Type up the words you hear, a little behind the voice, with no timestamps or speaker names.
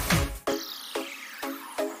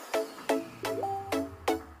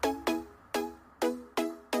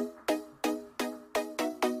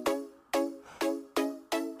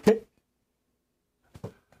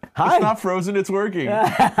Hi. It's not frozen, it's working.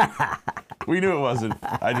 We knew it wasn't.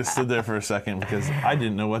 I just stood there for a second because I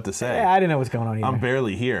didn't know what to say. Yeah, I didn't know what's going on either. I'm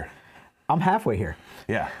barely here. I'm halfway here.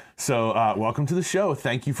 Yeah. So welcome to the show.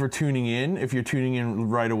 Thank you for tuning in. If you're tuning in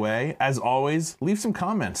right away, as always, leave some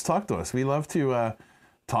comments. Talk to us. We love to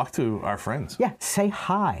talk to our friends. Yeah, say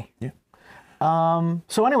hi. Yeah.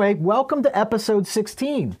 So anyway, welcome to episode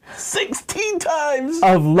 16 16 times!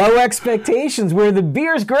 of Low Expectations, where the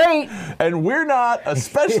beer's great. And we're not,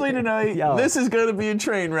 especially tonight. Yo. This is going to be a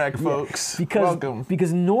train wreck, folks. Welcome.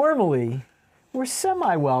 Because normally we're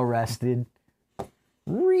semi-well rested,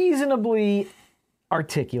 reasonably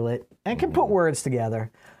articulate, and can put words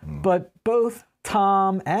together. But both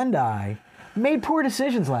Tom and I made poor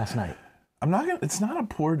decisions last night. It's not a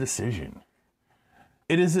poor decision.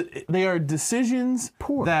 It is. They are decisions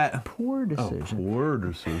Poor decision. Poor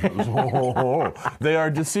decisions. They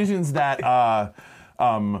are decisions that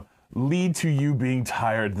lead to you being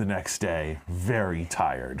tired the next day. Very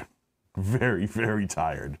tired. Very, very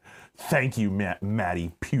tired. Thank you,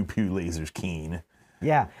 Maddie Pew Pew Lasers Keen.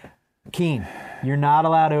 Yeah. Keen, you're not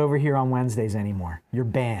allowed over here on Wednesdays anymore. You're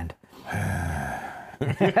banned.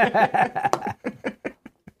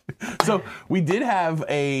 So we did have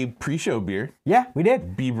a pre-show beer. Yeah, we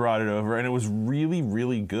did. B brought it over, and it was really,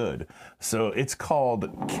 really good. So it's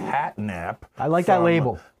called Catnap. I like that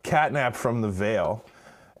label. Catnap from the Veil.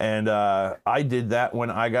 And I did that when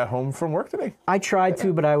I got home from work today. I tried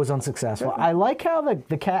to, but I was unsuccessful. I like how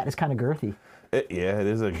the cat is kind of girthy. It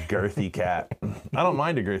is a girthy cat. I don't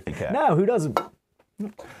mind a girthy cat. No, who doesn't?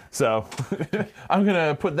 So I'm going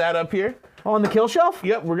to put that up here. On the kill shelf?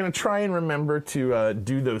 Yep, we're going to try and remember to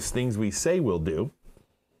do those things we say we'll do.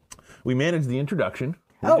 We managed the introduction.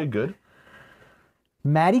 We did good.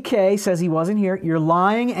 Matty K says he wasn't here. You're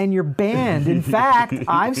lying and you're banned. In fact,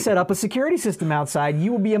 I've set up a security system outside.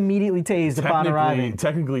 You will be immediately tased upon arriving.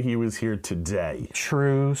 Technically, he was here today.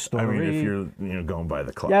 True story. I mean, if you're going by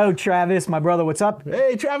the clock. Yo, Travis, my brother, what's up?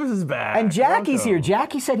 Hey, Travis is back. And Jackie's Welcome. here.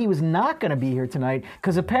 Jackie said he was not going to be here tonight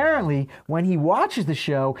because apparently when he watches the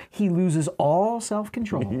show, he loses all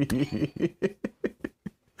self-control.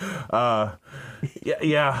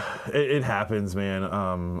 Yeah, it happens, man.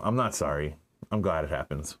 I'm not sorry. I'm glad it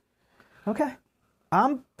happens. Okay.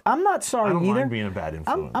 I'm not sorry I don't either. mind being a bad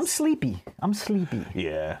influence. I'm sleepy.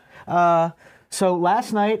 Yeah. So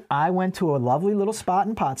last night I went to a lovely little spot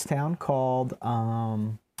in Pottstown called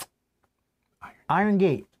Iron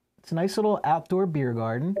Gate. It's a nice little outdoor beer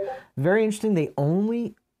garden. Very interesting. They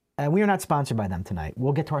only we are not sponsored by them tonight.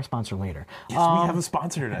 We'll get to our sponsor later. Yes, we have a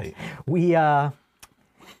sponsor tonight. We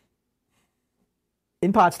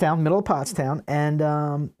in Pottstown, middle of Pottstown,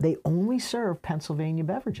 and they only serve Pennsylvania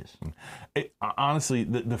beverages. Honestly,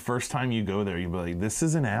 the first time you go there, you'll be like, this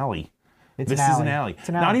is an alley. It's It's an an alley.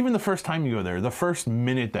 alley. Not even the first time you go there. The first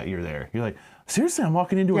minute that you're there, you're like, seriously, I'm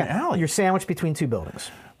walking into an alley. You're sandwiched between two buildings.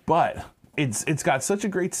 But it's got such a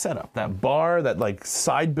great setup. That bar, that like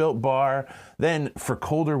side built bar. Then for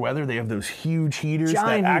colder weather, they have those huge heaters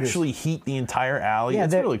Giant that heaters. actually heat the entire alley.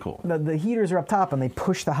 It's really cool. The heaters are up top and they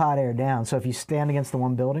push the hot air down. So if you stand against the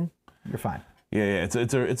one building, you're fine. Yeah.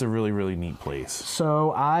 It's a really, really neat place.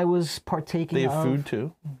 So I was partaking They of have food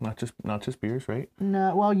too, not just beers, right?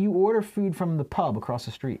 No, well, you order food from the pub across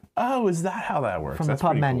the street. Oh, is that how that works? From the That's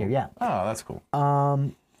pub pretty menu, cool. yeah. Oh, that's cool.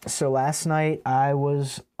 So last night I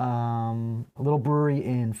was a little brewery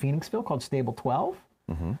in Phoenixville called Stable 12.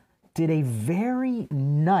 Mm-hmm. Did a very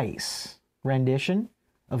nice rendition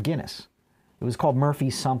of Guinness. It was called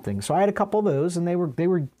Murphy's something. So I had a couple of those, and they were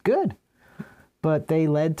good, but they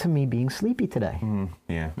led to me being sleepy today.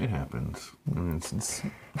 Yeah, it happens. I mean,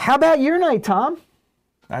 How about your night, Tom?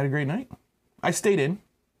 I had a great night. I stayed in.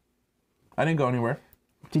 I didn't go anywhere.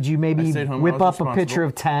 Did you maybe stayed home. I whip was up a pitcher responsible.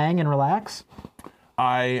 of Tang and relax?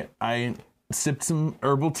 I sipped some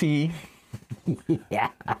herbal tea Yeah.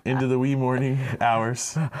 into the wee morning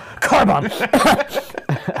hours. Carbon.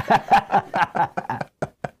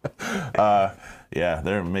 Yeah,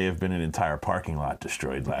 there may have been an entire parking lot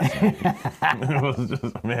destroyed last night. It was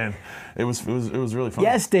just, man, it was really fun.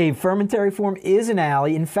 Yes, Dave, Fermentary Form is an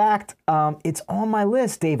alley. In fact, it's on my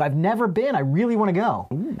list, Dave. I've never been. I really want to go.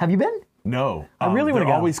 Have you been? No, I really wanna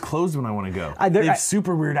they're go. always closed when I want to go. They They have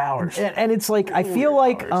super weird hours. And it's like I feel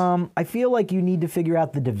like you need to figure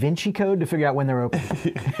out the Da Vinci Code to figure out when they're open.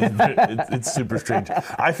 It's super strange.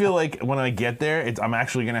 I feel like when I get there, I'm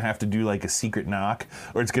actually going to have to do like a secret knock,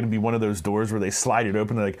 or it's going to be one of those doors where they slide it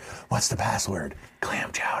open. They're like, "What's the password?"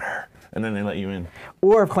 Clam chowder, and then they let you in.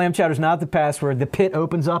 Or if clam chowder's not the password, the pit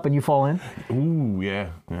opens up and you fall in. Ooh,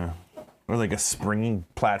 yeah. Or like a springing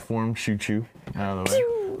platform shoots you out of the way.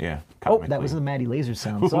 Yeah. Oh, that was the Maddie Laser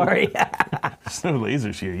sound. Sorry. There's no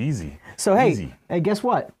lasers here. Easy. So hey, Easy. hey, guess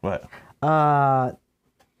what? What?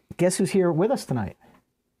 Guess who's here with us tonight?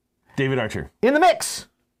 David Archer. In the mix.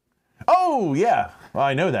 Oh, yeah. Well,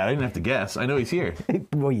 I know that. I didn't have to guess. I know he's here.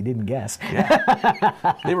 Well, you didn't guess.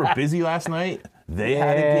 They were busy last night. They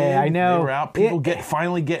had a Yeah, gig. I know. They were out. People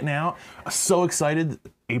finally getting out. So excited.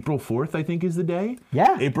 April 4th, I think, is the day.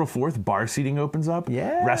 Yeah. April 4th, bar seating opens up.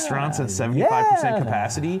 Yeah. Restaurants at 75% Yeah.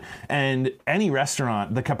 capacity. And any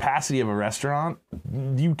restaurant, the capacity of a restaurant,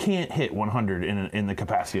 you can't hit 100 in the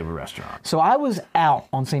capacity of a restaurant. So I was out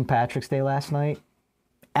on St. Patrick's Day last night.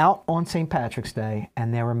 Out on St. Patrick's Day,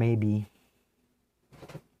 and there were maybe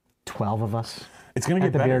 12 of us. It's going to At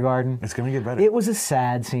get the better. beer garden. It's going to get better. It was a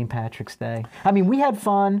sad St. Patrick's Day. I mean, we had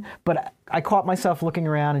fun, but I caught myself looking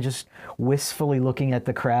around and just wistfully looking at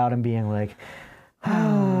the crowd and being like,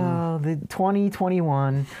 oh, the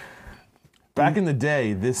 2021. Back in the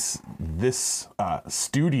day, this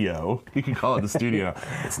studio, you can call it the studio.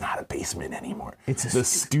 It's not a basement anymore. It's the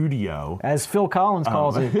studio. As Phil Collins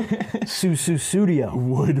calls it, Studio.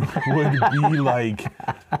 Would be like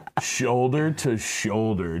shoulder to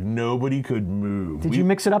shoulder. Nobody could move. Did you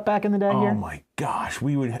mix it up back in the day Oh here? my gosh,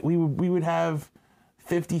 we would have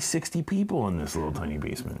 50, 60 people in this little tiny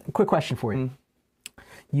basement. Quick question for you.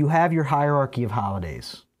 You have your hierarchy of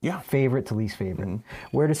holidays. Yeah. Favorite to least favorite.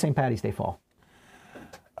 Where does St. Patty's Day fall?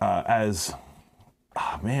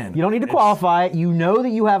 Man. You don't need to qualify it. You know that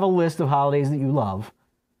you have a list of holidays that you love.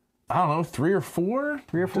 I don't know, 3 or 4?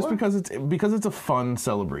 3 or 4? Just because it's a fun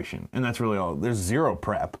celebration, and that's really all. There's zero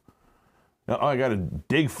prep. Oh, I gotta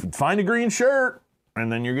find a green shirt,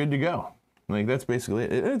 and then you're good to go. Like that's basically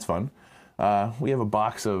it. It's fun. We have a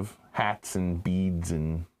box of hats and beads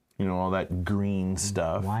and all that green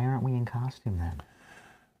stuff. Why aren't we in costume then?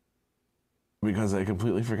 Because I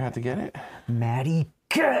completely forgot to get it. Maddie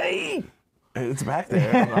K. It's back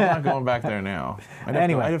there. I'm not going back there now. I'd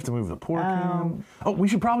have to move the pork in. Oh, we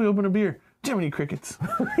should probably open a beer. Jiminy Crickets.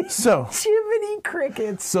 So Jiminy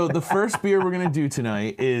Crickets. So the first beer we're going to do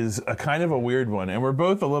tonight is a kind of a weird one, and we're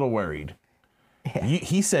both a little worried. Yeah.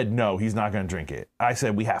 He said no, he's not going to drink it. I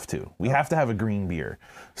said we have to. We have to have a green beer.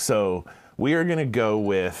 So we are going to go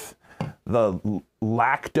with the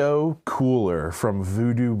Lacto Cooler from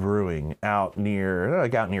Voodoo Brewing out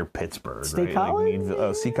near Pittsburgh. State right?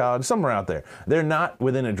 College? Sea College, somewhere out there. They're not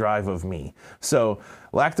within a drive of me. So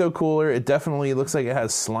Lacto Cooler, it definitely looks like it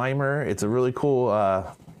has Slimer. It's a really cool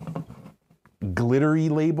glittery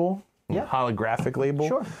label, holographic label.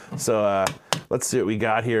 Sure. So let's see what we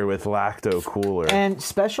got here with Lacto Cooler. And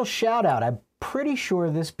special shout out, I'm pretty sure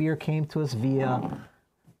this beer came to us via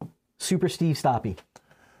Super Steve Stoppy.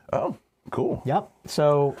 Oh, cool. Yep.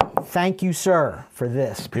 So thank you, sir, for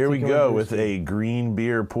this. Here we particular go booster. with a green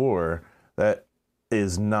beer pour that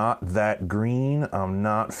is not that green. I'm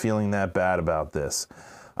not feeling that bad about this.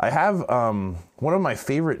 I have one of my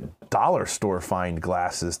favorite dollar store find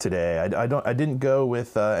glasses today. I didn't go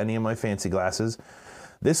with any of my fancy glasses.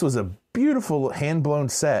 This was a beautiful hand-blown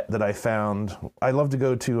set that I found. I love to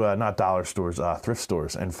go to not dollar stores, thrift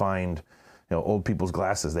stores, and find old people's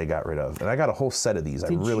glasses they got rid of. And I got a whole set of these. I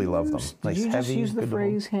really love them. Did you just use the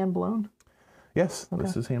phrase hand blown? Yes,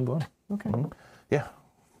 this is hand blown. Okay. Yeah.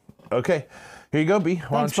 Okay. Here you go, B.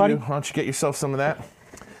 Why don't you get yourself some of that?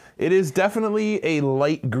 It is definitely a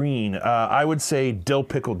light green. I would say dill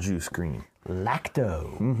pickle juice green.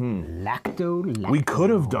 Lacto. Lacto. We could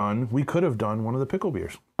have done one of the pickle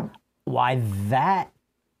beers. Why, that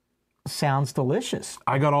sounds delicious.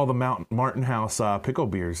 I got all the Martin House pickle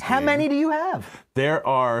beers. How many do you have? There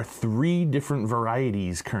are 3 different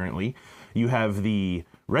varieties currently. You have the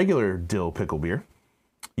regular dill pickle beer.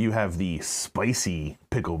 You have the spicy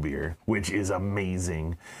pickle beer, which is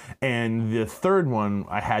amazing. And the third one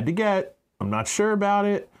I had to get, I'm not sure about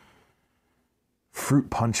it, fruit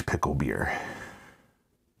punch pickle beer.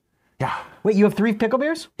 Yeah. Wait, you have 3 pickle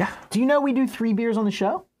beers? Yeah. Do you know we do 3 beers on the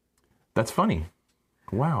show? That's funny.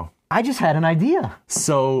 Wow. I just had an idea.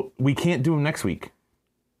 So we can't do them next week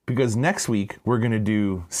because next week we're going to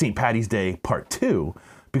do St. Patty's Day Part 2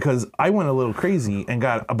 because I went a little crazy and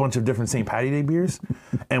got a bunch of different St. Patty's Day beers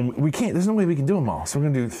and we can't, there's no way we can do them all. So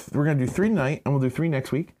we're going to do 3 tonight and we'll do 3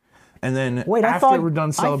 next week. And then we're done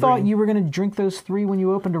celebrating. I thought you were going to drink those 3 when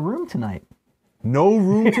you opened a room tonight. No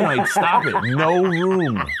room tonight. Stop it. No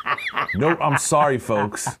room. No, I'm sorry,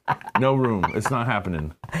 folks. No room. It's not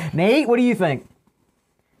happening. Nate, what do you think?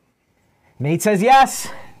 Nate says yes.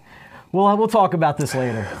 We'll talk about this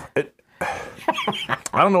later.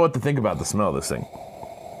 I don't know what to think about the smell of this thing.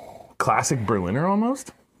 Classic Berliner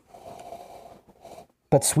almost?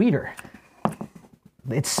 But sweeter.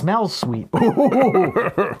 It smells sweet.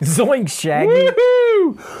 Zoink, Shaggy.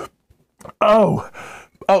 Woo-hoo! Oh,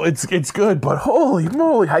 it's good, but holy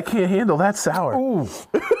moly, I can't handle that sour. Ooh.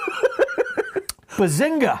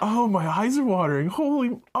 Bazinga. Oh, my eyes are watering.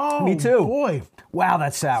 Oh, Me too. Boy. Wow,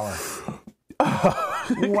 that's sour.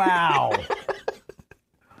 Wow.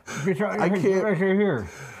 I can't- Here.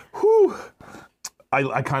 Whew.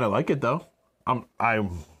 I kind of like it though.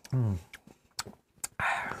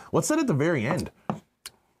 What's that at the very end?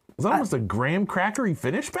 Is that almost a graham crackery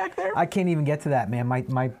finish back there? I can't even get to that, man.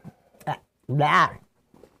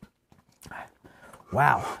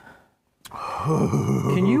 Wow.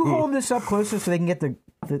 Can you hold this up closer so they can get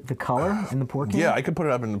the color in the pour can? Yeah, I could put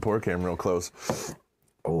it up in the pour cam real close.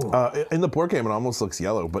 In the pour cam, it almost looks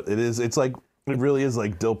yellow, but it really is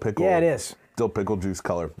like dill pickle. Yeah, it is. Dill pickle juice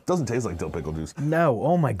color. It doesn't taste like dill pickle juice. No.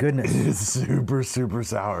 Oh my goodness. It's super, super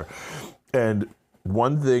sour. And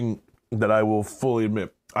one thing that I will fully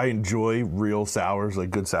admit, I enjoy real sours,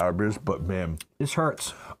 like good sour beers, but man, This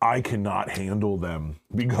hurts. I cannot handle them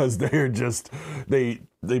because they're just, they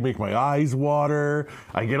make my eyes water.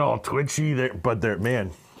 I get all twitchy,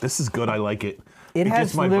 man, this is good. I like it. It has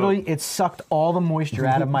gets my literally, vote. it sucked all the moisture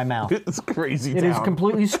out of my mouth. It's crazy. It has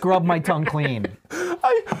completely scrubbed my tongue clean.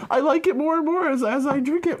 I like it more and more as I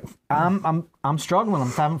drink it. I'm struggling.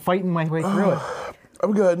 I'm fighting my way through it.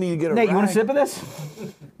 I'm gonna need to get a Nate, you want a rag. sip of this?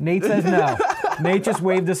 Nate says no. Nate just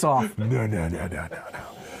waved us off. No.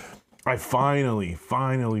 I finally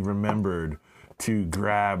remembered to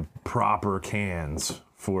grab proper cans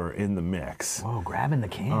for in the mix. Oh, grabbing the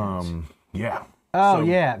cans. Yeah. Oh, So,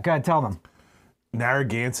 yeah. Go ahead, tell them.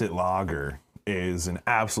 Narragansett Lager is an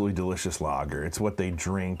absolutely delicious lager. It's what they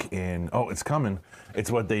drink in. Oh, it's coming. It's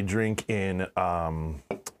what they drink in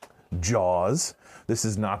Jaws. This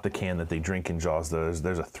is not the can that they drink in Jaws. There's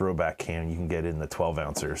a throwback can you can get in the 12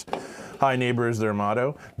 ounces. Hi neighbor is their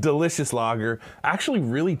motto. Delicious lager. Actually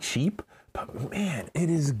really cheap, but man, it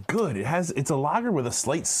is good. It's a lager with a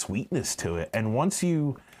slight sweetness to it. And once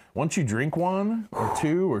you drink one or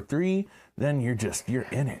two or three, then you're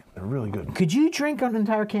in it. They're really good. Could you drink an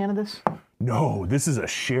entire can of this? No, this is a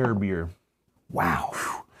share beer. Wow.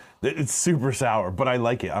 It's super sour, but I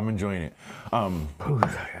like it. I'm enjoying it. I'm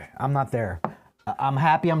not there. I'm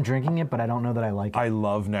happy I'm drinking it, but I don't know that I like it. I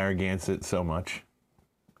love Narragansett so much.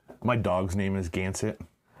 My dog's name is Gansett.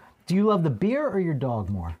 Do you love the beer or your dog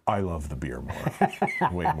more? I love the beer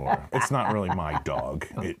more, way more. It's not really my dog.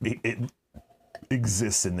 It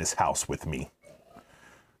exists in this house with me.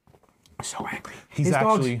 So angry. He's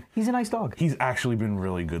a nice dog. He's actually been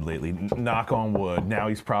really good lately. Knock on wood. Now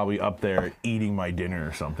he's probably up there eating my dinner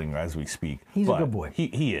or something as we speak. He's a But good boy.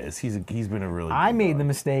 He is. He's been a really. I good made dog. the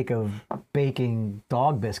mistake of baking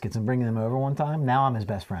dog biscuits and bringing them over one time. Now I'm his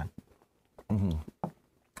best friend. Mm-hmm.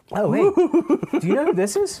 Oh, wait. Do you know who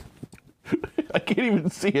this is? I can't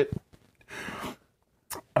even see it.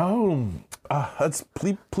 Oh, that's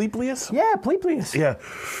Pleplius? Yeah, Pleplius. Yeah.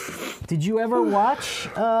 Did you ever watch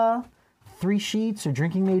Three Sheets or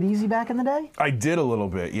Drinking Made Easy back in the day? I did a little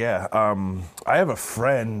bit, yeah. I have a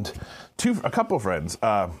friend, a couple of friends.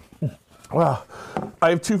 Well, I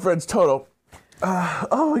have two friends total.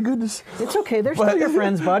 Oh my goodness. It's okay. They're still your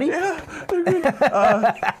friends, buddy. Yeah, they're good.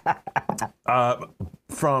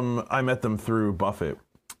 I met them through Buffett.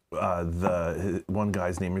 One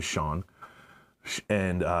guy's name is Sean,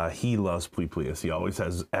 and he loves Pleplius. He always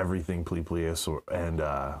has everything Pleplius, and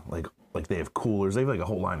like they have coolers. They have like a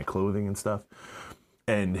whole line of clothing and stuff.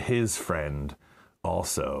 And his friend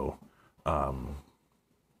also,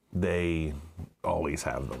 they always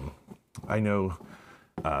have them. I know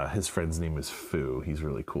his friend's name is Fu. He's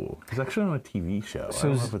really cool. He's actually on a TV show. I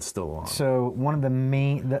don't know if it's still on. So one of the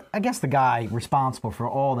main, I guess the guy responsible for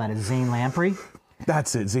all that is Zane Lamprey.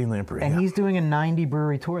 That's it, Zane Lamprey. And yeah. he's doing a 90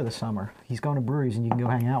 brewery tour this summer. He's going to breweries and you can go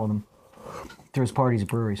hang out with him. There's parties at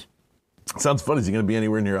breweries. Sounds fun. Is he going to be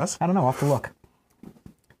anywhere near us? I don't know. I'll have to look.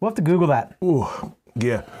 We'll have to Google that. Ooh,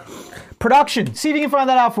 yeah. Production. See if you can find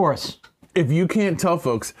that out for us. If you can't tell,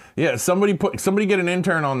 folks, yeah, somebody get an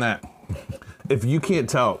intern on that. If you can't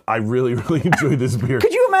tell, I really, really enjoy this beer.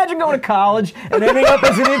 Could you imagine going to college and ending up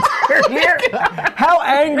as an intern here? How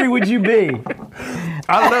angry would you be?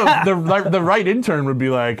 I don't know. The right intern would be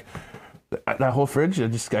like, that whole fridge, I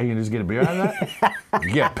can just get a beer out of that?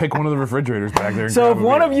 Yeah, pick one of the refrigerators back there. And So grab if a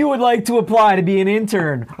one beer. of you would like to apply to be an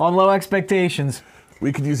intern on Low Expectations,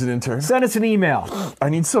 We could use an intern. send us an email. I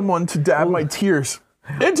need someone to dab my tears.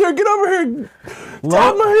 Intern, get over here.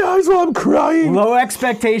 Dab my eyes while I'm crying. Low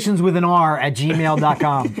Expectations with an R at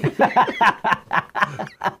gmail.com.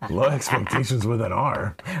 Low expectations with an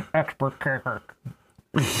R. Expert Kirk.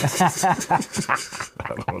 I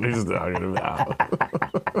don't know what he's talking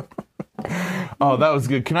about. Oh, that was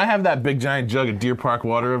good. Can I have that big giant jug of Deer Park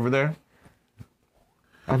water over there?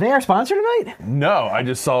 Are they our sponsor tonight? No, I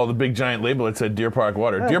just saw the big giant label that said Deer Park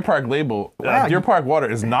Water. Deer Park Deer Park Water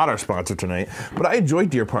is not our sponsor tonight, but I enjoy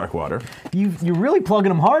Deer Park Water. You're really plugging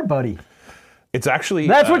them hard, buddy. It's actually...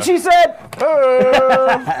 That's what she said!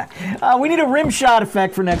 We need a rim shot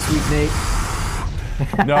effect for next week, Nate.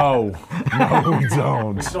 No, we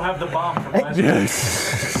don't. We still have the bomb from last week.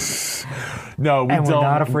 Yes. No, we And don't. we're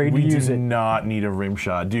not afraid to use We it. do not need a rim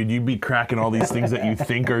shot. Dude, you'd be cracking all these things that you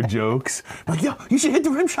think are jokes. Like, yo, you should hit the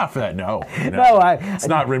rim shot for that. No, it's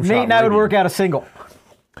not rim shot Nate and I would worthy. work out a single.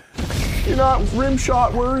 You're not rim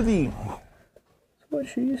shot worthy. That's what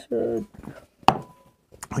she said.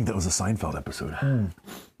 I think that was a Seinfeld episode.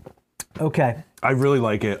 Okay. I really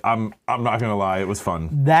like it. I'm not gonna lie, it was fun.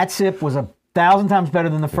 That sip was 1,000 times better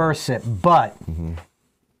than the first sip, but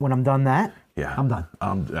when I'm done that, Yeah, I'm done.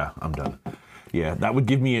 I'm done. Yeah, that would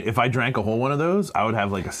give me, if I drank a whole one of those, I would have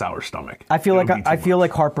like a sour stomach. I feel It would be I too feel much.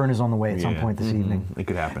 like heartburn is on the way at some Yeah. point this evening. It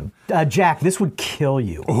could happen. Jack, this would kill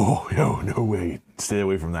you. Oh, no way. Stay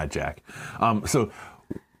away from that, Jack. So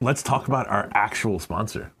let's talk about our actual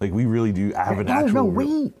sponsor. Like, we really do have an actual... No,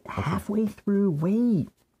 wait. Halfway through, wait.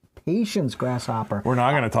 Patience, Grasshopper. We're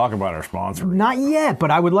not going to talk about our sponsor. Not yet,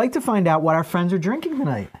 but I would like to find out what our friends are drinking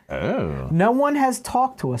tonight. Oh. No one has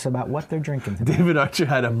talked to us about what they're drinking tonight. David Archer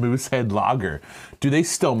had a Moosehead Lager. Do they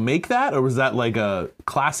still make that, or was that like a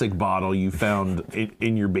classic bottle you found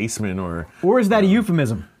in your basement? Or is that a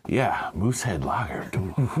euphemism? Yeah, Moosehead Lager.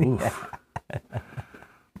 Oof.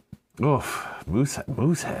 Oof.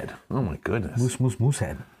 Moosehead. Oh my goodness.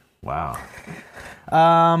 Moosehead. Wow.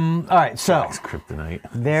 All right, so It's kryptonite.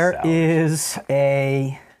 there Sour. is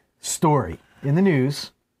a story in the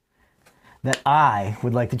news that I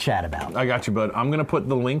would like to chat about. I got you, bud. I'm going to put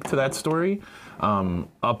the link to that story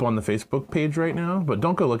up on the Facebook page right now, but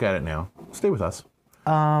don't go look at it now. Stay with us.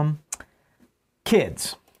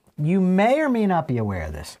 Kids, you may or may not be aware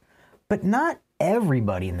of this, but not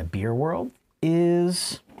everybody in the beer world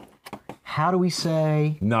is, how do we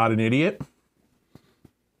say, Not an idiot.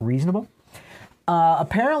 reasonable?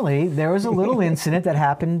 Apparently, there was a little incident that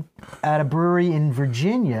happened at a brewery in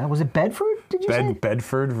Virginia. Was it Bedford, did you say?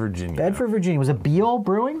 Bedford, Virginia. Bedford, Virginia. Was it Beale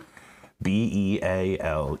Brewing?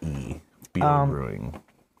 Beale. Beale Brewing.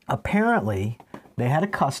 Apparently, they had a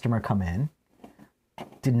customer come in,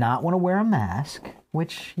 did not want to wear a mask,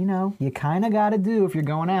 which, you kind of got to do if you're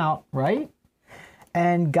going out, right?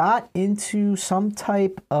 And got into some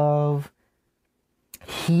type of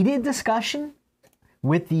heated discussion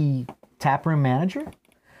with the taproom manager,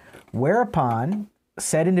 whereupon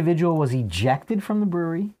said individual was ejected from the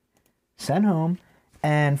brewery, sent home,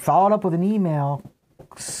 and followed up with an email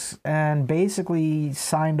and basically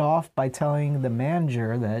signed off by telling the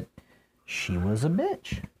manager that she was a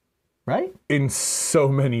bitch, right? In so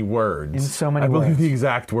many words. In so many I believe words. the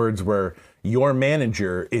exact words were, your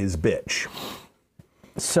manager is bitch.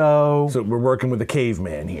 So So we're working with a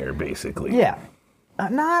caveman here, basically. yeah,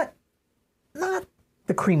 not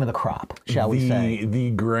the cream of the crop, shall we say?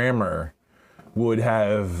 The grammar would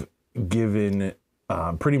have given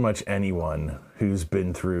pretty much anyone who's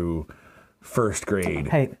been through first grade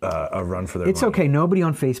Hey, a run for their It's money. okay. Nobody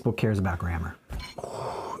on Facebook cares about grammar.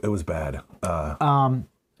 It was bad.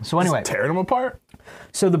 So anyway, Tearing them apart.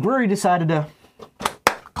 so the brewery decided to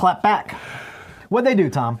clap back. What'd they do,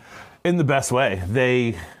 Tom? In the best way.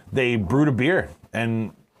 They brewed a beer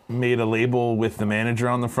and made a label with the manager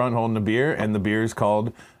on the front holding the beer, and the beer is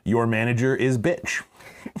called Your Manager is Bitch.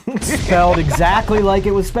 Spelled exactly like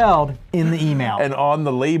it was spelled in the email. And on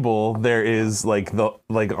the label there is on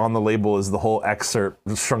the label is the whole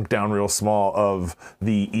excerpt shrunk down real small of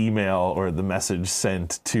the email or the message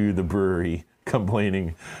sent to the brewery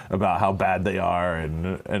complaining about how bad they are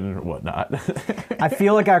and whatnot. I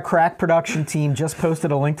feel like our crack production team just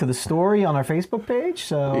posted a link to the story on our Facebook page.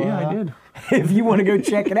 So Yeah, I did. If you want to go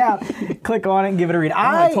check it out, click on it and give it a read.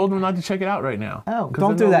 I told them not to check it out right now. Oh, 'cause don't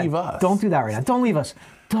then do they'll that. Leave us. Don't do that right now. Don't leave us.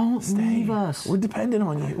 Don't leave us. We're dependent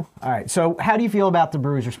on you. All right. So how do you feel about the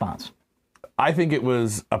brewer's response? I think it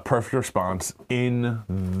was a perfect response in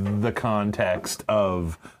the context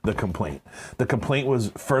of the complaint. The complaint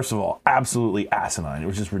was, first of all, absolutely asinine. It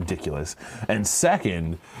was just ridiculous. And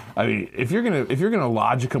second, I mean, if you're gonna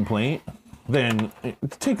lodge a complaint, then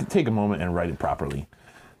take a moment and write it properly.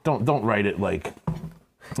 Don't write it like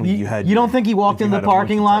you don't think he walked like in you the had a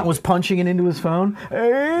parking monkey lot type. and was punching it into his phone?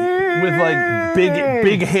 With like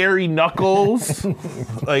big hairy knuckles.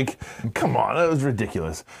 Like, come on, that was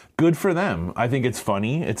ridiculous. Good for them. I think it's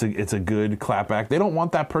funny. It's a good clapback. They don't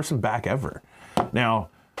want that person back ever. Now,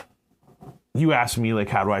 you asked me like,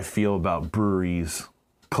 how do I feel about breweries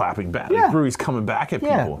clapping back? Yeah. Like, breweries coming back at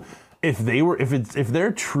Yeah. people. if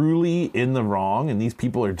they're truly in the wrong and these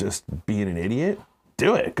people are just being an idiot,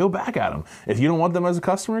 do it. Go back at them. If you don't want them as a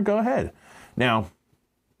customer, go ahead. Now,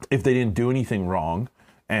 if they didn't do anything wrong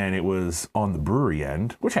and it was on the brewery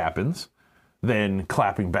end, which happens, then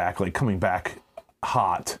clapping back, like coming back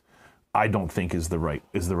hot, I don't think is the right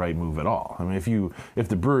move at all. I mean, if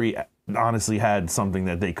the brewery honestly had something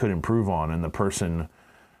that they could improve on and the person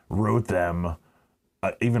wrote them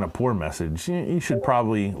even a poor message, you should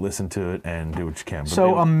probably listen to it and do what you can. But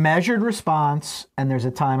So a measured response, and there's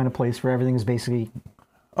a time and a place for everything is basically,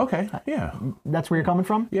 okay, yeah. that's where you're coming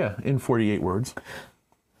from? Yeah, in 48 words.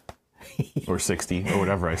 Or 60, or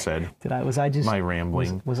whatever I said. Was I just my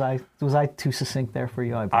rambling? Was I too succinct there for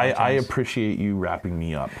you? I appreciate you wrapping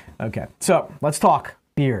me up. Okay, so let's talk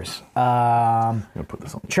beers. I'm gonna put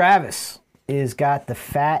this on. Travis is got the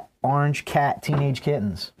Fat Orange Cat Teenage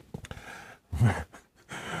Kittens.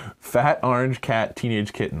 Fat Orange Cat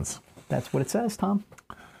Teenage Kittens. That's what it says, Tom.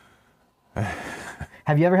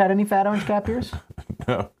 Have you ever had any Fat Orange Cat beers?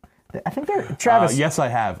 No. I think they're Travis. Yes, I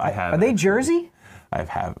have. I have. Are they Jersey? I've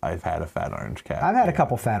had a Fat Orange Cat. I've had a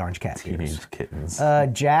couple Fat Orange Cat beers. Teenage Kittens.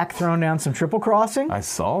 Jack throwing down some Triple Crossing. I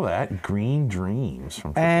saw that. Green Dreams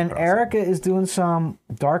from Triple And Crossing. Erica is doing some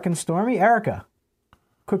Dark and Stormy. Erica,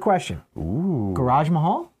 quick question. Ooh. Garage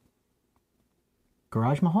Mahal?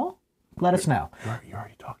 Garage Mahal? Let us know. You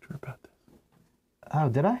already talked to her about this. Oh,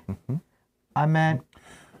 did I? Mm-hmm. I meant,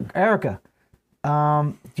 Erica,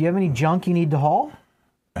 do you have any junk you need to haul?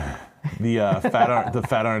 The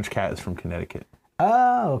Fat Orange Cat is from Connecticut.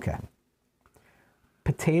 Oh, okay.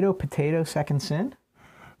 Potato, Second Sin?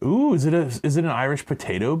 Ooh, is it an Irish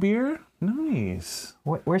potato beer? Nice.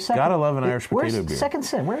 Where's Second? Gotta love an Irish potato where's beer. Second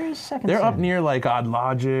Sin? Where is Second Sin? They're up near like Odd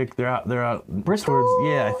Logic. They're out Bristol?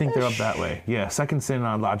 Yeah, I think they're up that way. Yeah, Second Sin and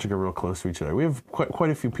Odd Logic are real close to each other. We have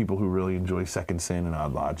quite a few people who really enjoy Second Sin and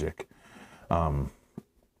Odd Logic.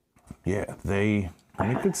 Yeah, they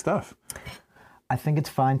make good stuff. I think it's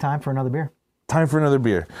fine time for another beer. Time for another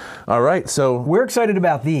beer. All right, so We're excited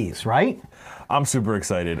about these, right? I'm super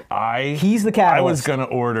excited. He's the catalyst. I was gonna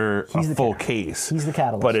order a the full case. He's the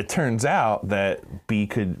catalyst. But it turns out that B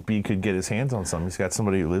could get his hands on some. He's got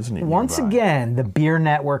somebody who lives in it. Once nearby. again, the beer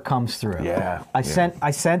network comes through. Yeah, I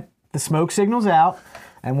sent the smoke signals out,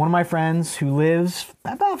 and one of my friends who lives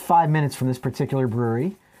about 5 minutes from this particular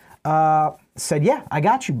brewery said, "Yeah, I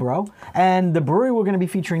got you, bro." And the brewery we're going to be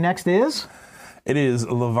featuring next is. It is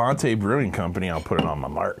Levante Brewing Company. I'll put it on my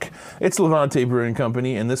mark. It's Levante Brewing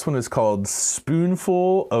Company, and this one is called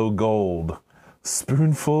Spoonful o' Gold.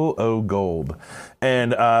 Spoonful o' Gold.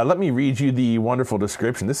 And let me read you the wonderful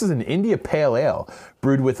description. This is an India Pale Ale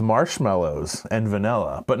brewed with marshmallows and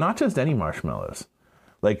vanilla, but not just any marshmallows,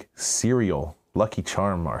 like cereal Lucky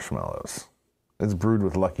Charm marshmallows. It's brewed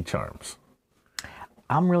with Lucky Charms.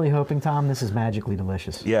 I'm really hoping, Tom, this is magically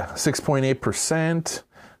delicious. Yeah, 6.8%.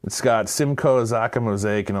 It's got Simcoe, Azaka,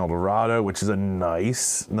 Mosaic, and Eldorado, which is a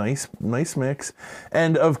nice mix.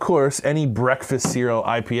 And of course, any breakfast cereal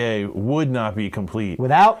IPA would not be complete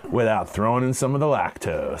without throwing in some of the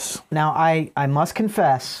lactose. Now, I must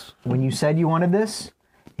confess, when you said you wanted this,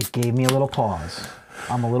 it gave me a little pause.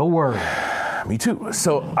 I'm a little worried. Me too.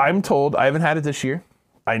 So I'm told, I haven't had it this year.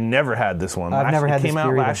 I never had this one. I've never had this It came out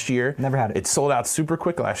beer either. last year. Never had it. It sold out super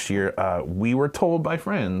quick last year. We were told by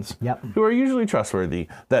friends who are usually trustworthy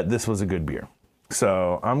that this was a good beer.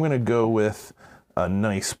 So I'm going to go with a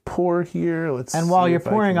nice pour here. And while you're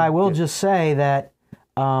pouring, I will just say that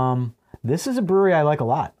this is a brewery I like a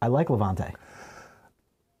lot. I like Levante.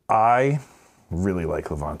 I really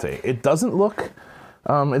like Levante. It doesn't look...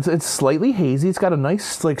 it's slightly hazy. It's got a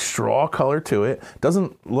nice like straw color to it.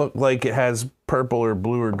 Doesn't look like it has purple or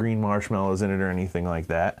blue or green marshmallows in it or anything like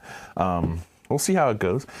that. We'll see how it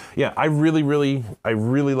goes. Yeah, I really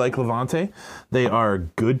like Levante. They are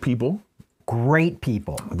good people. Great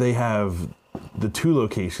people. They have the two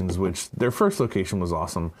locations, which their first location was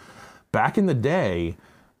awesome. Back in the day,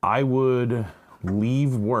 I would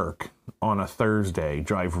leave work on a Thursday,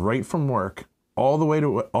 drive right from work all the way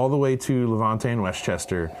to Levante and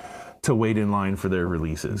Westchester to wait in line for their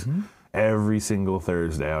releases. Mm-hmm. Every single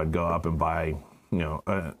Thursday, I would go up and buy,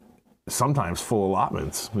 sometimes full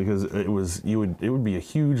allotments because it would be a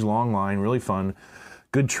huge long line, really fun.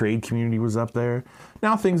 Good trade community was up there.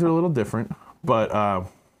 Now things are a little different, but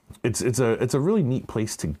it's a really neat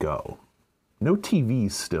place to go. No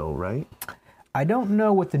TVs still, right? I don't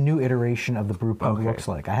know what the new iteration of the brew pub looks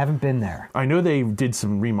like. I haven't been there. I know they did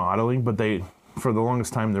some remodeling, but for the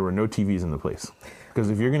longest time, there were no TVs in the place. Because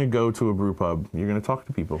if you're going to go to a brew pub, you're going to talk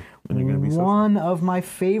to people, and you're going to be social. One of my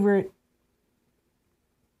favorite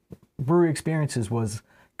brewery experiences was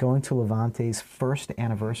going to Levante's first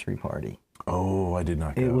anniversary party. Oh, I did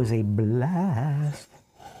not go. It was a blast.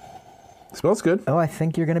 Smells good. Oh, I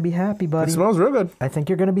think you're going to be happy, buddy. It smells real good. I think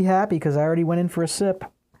you're going to be happy because I already went in for a sip.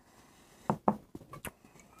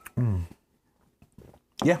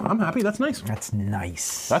 Yeah, I'm happy. That's nice. That's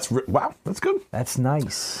nice. Wow, that's good. That's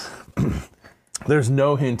nice. There's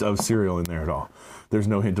no hint of cereal in there at all. There's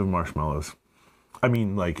no hint of marshmallows. I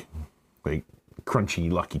mean, like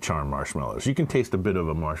crunchy Lucky Charm marshmallows. You can taste a bit of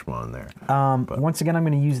a marshmallow in there. Once again, I'm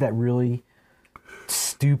going to use that really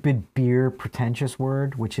stupid beer pretentious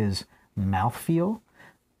word, which is mouthfeel.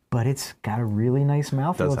 But it's got a really nice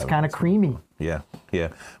mouthfeel. It's kind of creamy. Yeah, yeah.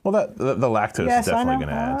 Well, the lactose is definitely going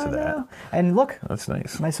to add to that. And look, that's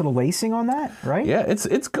nice. Nice little lacing on that, right? Yeah,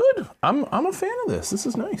 it's good. I'm a fan of this. This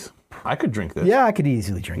is nice. I could drink this. Yeah, I could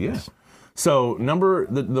easily drink this. So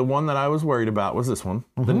the one that I was worried about was this one.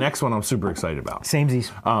 The next one I'm super excited about.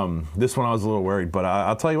 Samesies. This one I was a little worried, but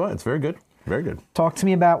I'll tell you what, it's very good. Very good. Talk to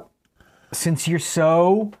me about, since you're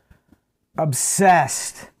so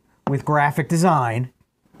obsessed with graphic design,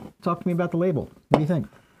 talk to me about the label. What do you think?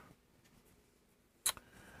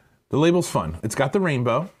 The label's fun. It's got the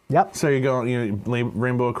rainbow. Yep. So you go,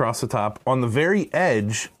 rainbow across the top. On the very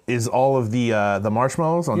edge is all of the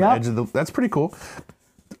marshmallows on the edge of the. That's pretty cool.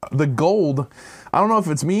 The gold, I don't know if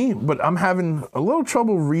it's me, but I'm having a little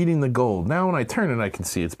trouble reading the gold. Now when I turn it, I can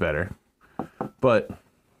see it's better. But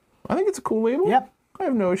I think it's a cool label. Yep. I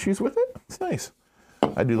have no issues with it. It's nice.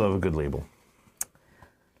 I do love a good label.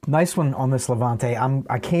 Nice one on this Levante.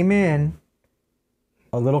 I came in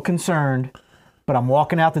a little concerned, but I'm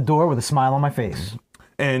walking out the door with a smile on my face.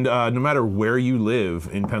 And no matter where you live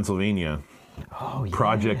in Pennsylvania,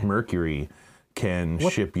 Project Mercury can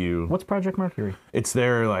ship you. What's Project Mercury? It's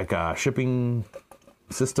their shipping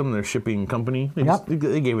system, their shipping company.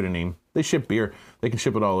 They gave it a name. They ship beer. They can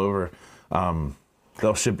ship it all over.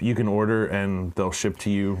 They'll ship. You can order and they'll ship to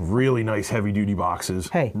you really nice heavy duty boxes.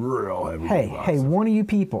 Real heavy duty boxes. Hey, one of you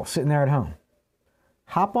people sitting there at home,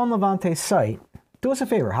 hop on Levante's site. Do us a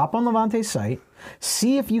favor, hop on Levante's site,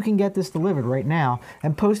 see if you can get this delivered right now,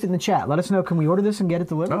 and post it in the chat. Let us know, can we order this and get it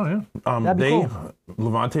delivered? Oh, yeah. That'd be cool.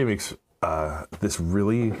 Levante makes this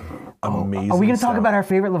really amazing Are we going to stout. talk about our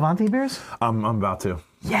favorite Levante beers? I'm about to.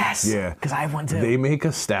 Yes. Yeah. Because I have one too. They make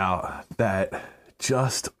a stout that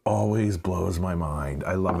just always blows my mind.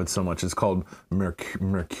 I love it so much. It's called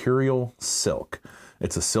Mercurial Silk.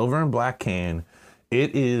 It's a silver and black can.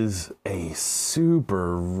 It is a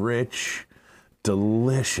super rich,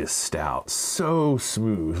 delicious stout. So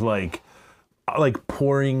smooth, like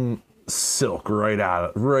pouring silk right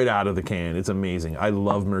out of the can. It's amazing. I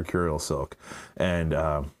love Mercurial Silk, and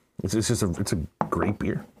it's a great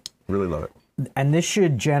beer. Really love it. And this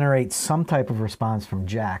should generate some type of response from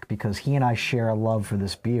Jack because he and I share a love for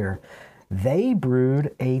this beer. They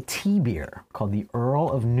brewed a tea beer called the Earl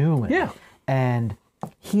of Newland. Yeah. And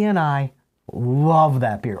he and I love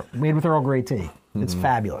that beer, made with Earl Grey tea. It's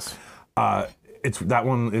fabulous. That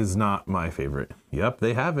one is not my favorite. Yep,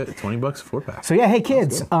 they have it. $20 a 4-pack. So yeah, hey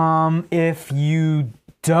kids, if you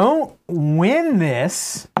don't win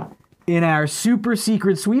this in our super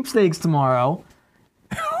secret sweepstakes tomorrow,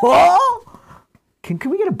 can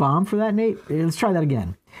we get a bomb for that, Nate? Let's try that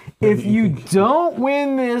again. If you don't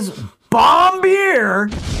win this bomb beer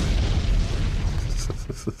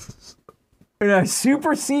in our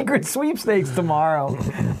super secret sweepstakes tomorrow,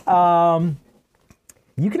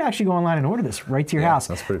 you can actually go online and order this right to your house.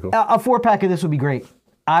 That's pretty cool. A 4-pack of this would be great.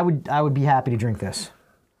 I would be happy to drink this.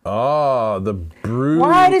 Oh, the brew.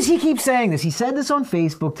 Why does he keep saying this? He said this on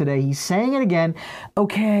Facebook today. He's saying it again.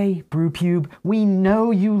 Okay, Brewpube, we know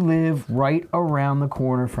you live right around the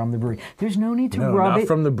corner from the brewery. There's no need to rub not it.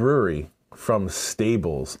 from the brewery, from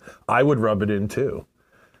Stables. I would rub it in too.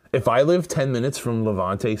 If I live 10 minutes from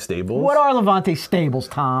Levante Stables. What are Levante Stables,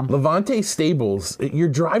 Tom? Levante Stables, you're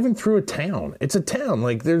driving through a town. It's a town.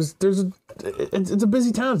 Like it's a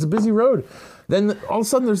busy town. It's a busy road. Then all of a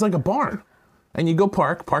sudden there's like a barn. And you go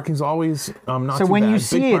park. Parking's always not too bad. So when you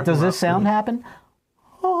see it, does this sound happen?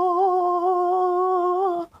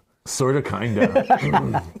 Sort of, kind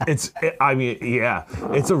of. It's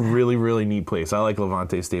a really, really neat place. I like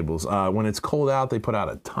Levante Stables. When it's cold out, they put out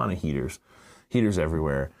a ton of heaters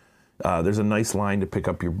everywhere. There's a nice line to pick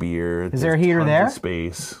up your beer. Is there a heater there?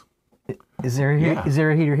 Space. Is there a heater? Is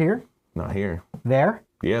there a heater here? Not here. There?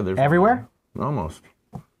 Yeah, there's everywhere. Almost.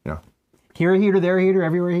 Yeah. Here a heater, there a heater,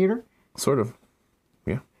 everywhere a heater. Sort of.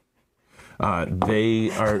 Yeah. They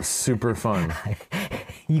are super fun.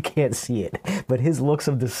 You can't see it, but his looks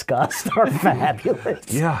of disgust are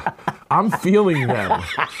fabulous. Yeah, I'm feeling them.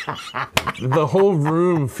 The whole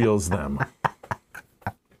room feels them.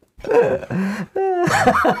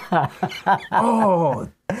 Oh,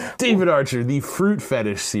 David Archer, the Fruit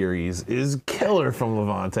Fetish series is killer from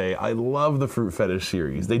Levante. I love the Fruit Fetish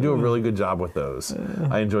series. They do a really good job with those.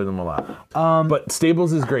 I enjoy them a lot. But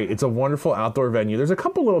Stables is great. It's a wonderful outdoor venue. There's a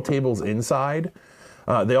couple little tables inside.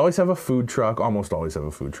 They always have a food truck, almost always have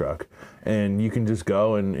a food truck. And you can just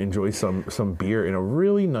go and enjoy some beer in a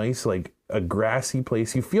really nice, like a grassy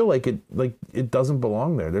place. You feel like it doesn't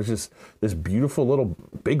belong there. There's just this beautiful little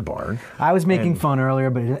big barn. I was making fun earlier,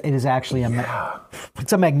 but it is actually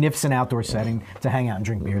it's a magnificent outdoor setting to hang out and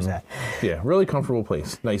drink beers at. Yeah, really comfortable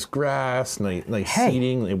place. Nice grass, nice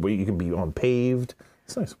seating. You can be on paved.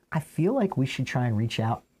 It's nice. I feel like we should try and reach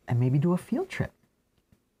out and maybe do a field trip.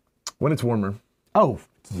 When it's warmer. Oh,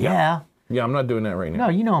 yeah. Yeah, I'm not doing that right now. No,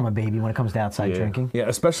 you know I'm a baby when it comes to outside drinking. Yeah,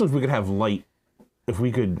 especially if we could have light. If we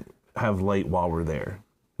could have light while we're there.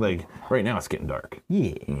 Like, right now it's getting dark.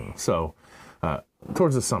 Yeah. So,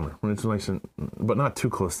 towards the summer, when it's nice, but not too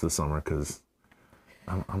close to the summer, because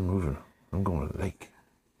I'm moving. I'm going to the lake.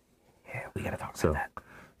 Yeah, we got to talk about that.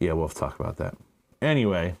 Yeah, we'll have to talk about that.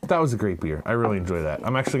 Anyway, that was a great beer. I really enjoy that.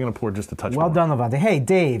 I'm actually going to pour just a touch more. Well done, Levante. Hey,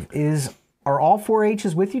 Dave, are all 4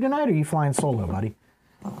 H's with you tonight, or are you flying solo, buddy?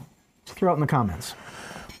 Just throw it in the comments.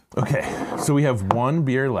 Okay, so we have one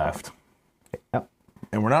beer left. Yep.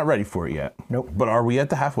 And we're not ready for it yet. Nope. But are we at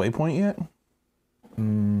the halfway point yet?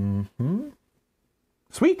 Mm-hmm.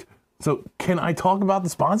 Sweet. So can I talk about the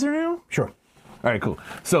sponsor now? Sure. All right, cool.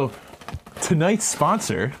 So tonight's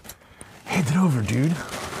sponsor, hand it over, dude,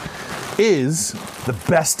 is the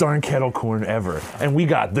best darn kettle corn ever. And we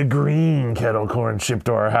got the green kettle corn shipped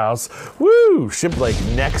to our house. Woo! Shipped like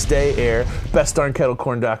next day air.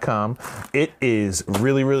 bestdarnkettlecorn.com. It is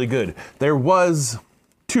really, really good. There was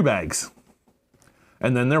 2 bags.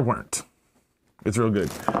 And then there weren't. It's real good.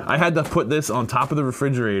 I had to put this on top of the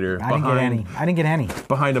refrigerator. I didn't get any.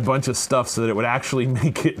 Behind a bunch of stuff so that it would actually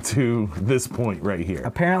make it to this point right here.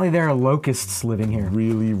 Apparently there are locusts living here.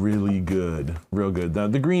 Really, really good. Real good.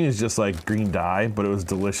 The green is just like green dye, but it was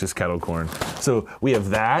delicious kettle corn. So we have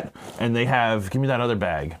that, and they have, give me that other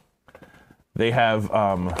bag. They have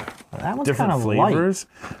That one's different kinda flavors.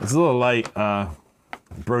 It's a little light.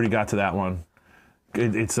 Brody got to that one.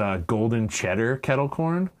 It's golden cheddar kettle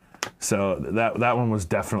corn. So that one was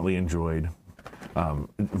definitely enjoyed.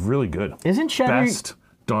 Really good. Isn't cheddar Best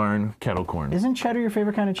darn kettle corn. Isn't cheddar your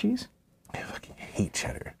favorite kind of cheese? I fucking hate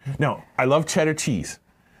cheddar. No, I love cheddar cheese,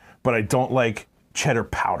 but I don't like cheddar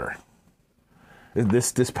powder.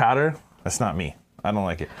 This powder, that's not me. I don't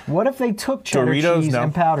like it. What if they took cheddar Doritos, cheese no.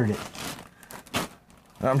 and powdered it?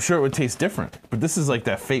 I'm sure it would taste different, but this is like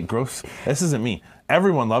that fake gross. This isn't me.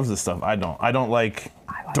 Everyone loves this stuff. I don't. I don't like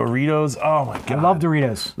Doritos. Oh my god. I love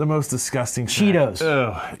Doritos. The most disgusting snack. Cheetos.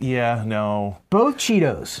 Ugh. Yeah, no. Both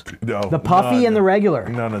Cheetos. No. The puffy and the regular.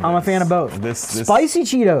 None of I'm a this. fan of both. This Spicy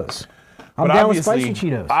Cheetos. I'm But down with spicy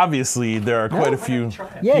Cheetos. Obviously, there are quite a few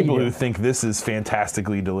Yeah, you people do. who think this is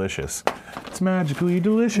fantastically delicious. It's magically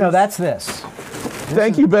delicious. No, that's this.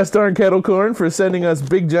 Thank you, Best Darn Kettle Corn, for sending us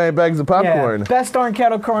big giant bags of popcorn. Yeah, best darn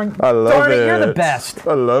kettle corn. I love Darn it. it, you're the best.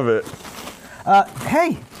 I love it.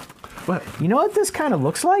 Hey, What? you know what this kind of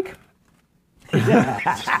looks like? Just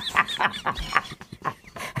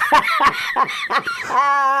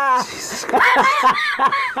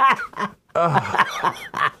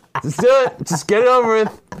do it. Just get it over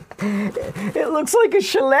with. It looks like a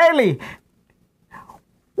shillelagh.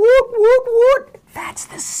 Whoop, whoop, whoop. That's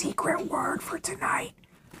the secret word for tonight.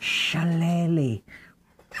 Shillelagh.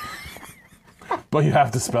 But you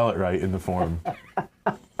have to spell it right in the form.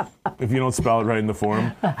 If you don't spell it right in the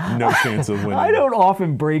form, no chance of winning. I don't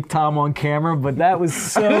often break Tom on camera, but that was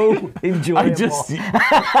so enjoyable.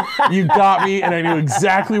 You got me, and I knew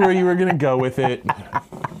exactly where you were going to go with it.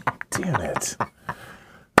 Damn it.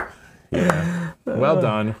 Yeah. Well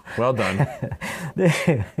done. Well done.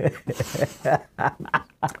 I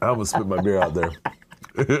almost spit my beer out there.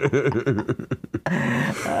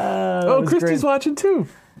 Oh, Christy's watching too.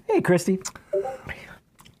 Hey, Christy.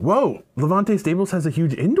 Whoa, Levante Stables has a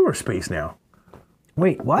huge indoor space now.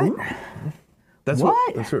 Wait, what? That's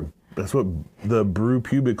What? That's what the Brew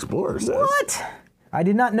Pube Explorer says. What? I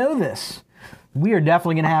did not know this. We are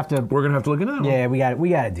definitely gonna have to. We're gonna have to look it up. Yeah, we got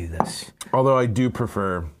to do this. Although I do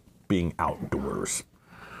prefer being outdoors.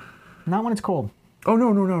 Not when it's cold. Oh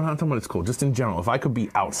no, not when it's cold. Just in general, if I could be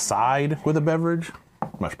outside with a beverage,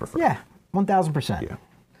 much prefer. Yeah, 1,000%. Yeah.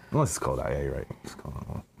 Unless it's cold out. Yeah, you're right. It's cold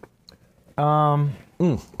out.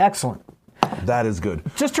 Excellent. That is good.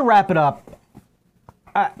 Just to wrap it up,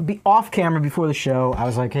 be off camera before the show, I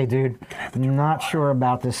was like, hey, dude, I'm not sure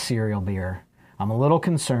about this cereal beer. I'm a little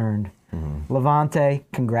concerned. Levante,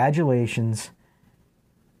 congratulations.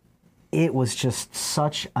 it was just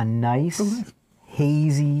such a nice,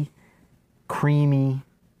 hazy, creamy,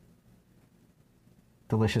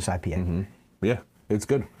 delicious IPA. Yeah, it's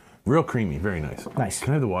good. Real creamy, very nice. Nice.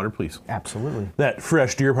 Can I have the water, please? Absolutely. That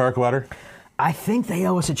fresh Deer Park water. I think they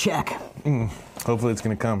owe us a check. Hopefully it's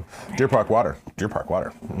going to come. Deer Park water. Deer Park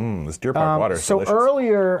water. This Deer Park water is So delicious.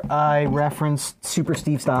 earlier I referenced Super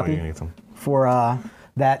Steve Oh, you Stoppy need some. for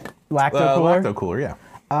that lacto cooler. Lacto cooler, yeah.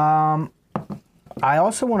 I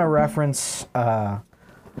also want to reference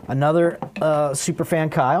another super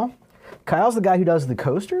fan, Kyle. Kyle's the guy who does the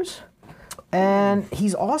coasters. And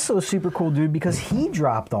he's also a super cool dude because he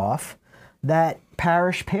dropped off that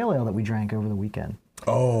Parish Pale Ale that we drank over the weekend.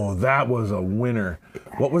 Oh, that was a winner.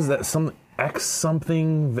 What was that? Some X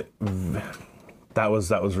something. That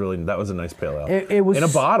was a nice pale ale. It was in a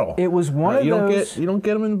bottle. It was one of those. You don't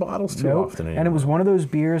get them in bottles too often anymore. And it was one of those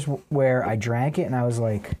beers where I drank it and I was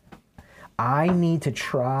like, I need to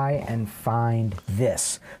try and find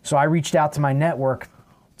this. So I reached out to my network.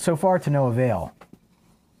 So far to no avail.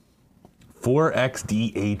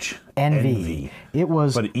 4XDH NV. It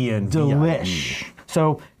was but ENVIE. delish.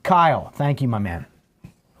 So Kyle, thank you, my man.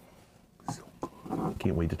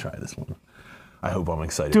 Can't wait to try this one. I hope I'm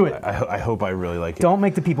excited. Do it. I hope I really like it. Don't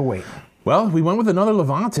make the people wait. Well, we went with another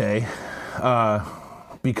Levante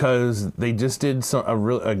because they just did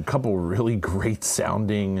a couple really great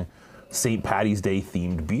sounding St. Patty's Day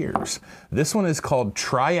themed beers. This one is called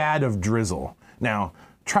Triad of Drizzle. Now,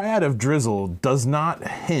 Triad of Drizzle does not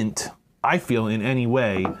hint, I feel, in any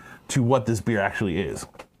way to what this beer actually is.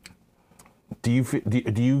 Do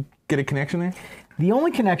you get a connection there? The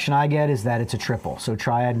only connection I get is that it's a triple. So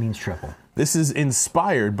triad means triple. This is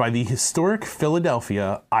inspired by the historic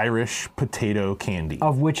Philadelphia Irish potato candy.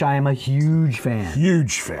 Of which I am a huge fan.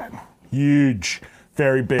 Huge fan. Huge.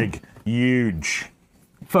 Very big. Huge.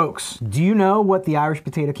 Folks, do you know what the Irish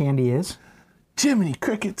potato candy is? Jiminy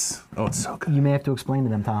Crickets. Oh, it's so good. You may have to explain to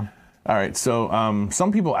them, Tom. All right, so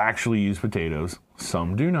some people actually use potatoes.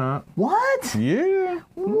 Some do not. What? Yeah.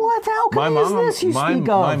 What? How come is this you speak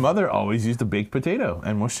of? My mother always used a baked potato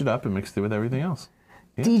and mushed it up and mixed it with everything else.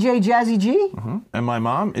 DJ Jazzy G? And my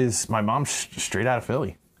mom's straight out of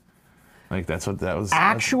Philly. Like that was.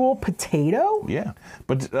 Actual potato? Yeah,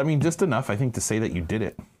 but I mean, just enough, I think, to say that you did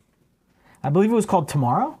it. I believe it was called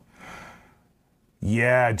Tomorrow.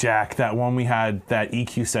 Yeah, Jack, that one we had, that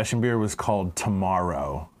EQ session beer was called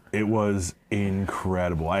Tomorrow. It was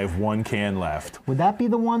incredible. I have one can left. Would that be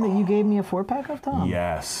the one that you gave me a 4-pack of, Tom?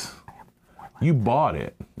 Yes. You bought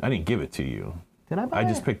it. I didn't give it to you. Did I buy I it?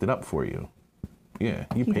 just picked it up for you. Yeah,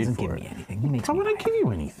 you He paid doesn't for give it. me anything. He makes Why me would I give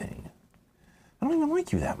you anything? I don't even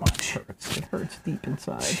like you that much. It hurts deep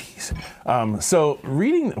inside. Jeez. So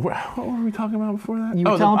reading, what were we talking about before that? You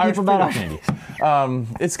were the telling Irish people about potato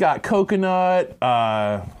candy. It's got coconut,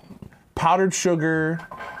 powdered sugar,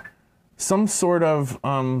 some sort of,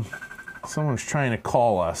 someone's trying to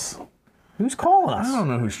call us. Who's calling us? I don't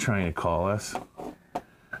know who's trying to call us.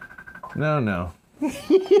 No.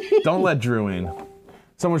 Don't let Drew in.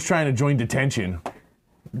 Someone's trying to join detention.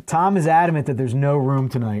 Tom is adamant that there's no room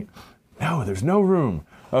tonight. No, there's no room.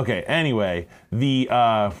 Okay, anyway, the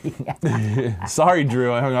sorry,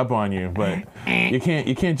 Drew, I hung up on you, but you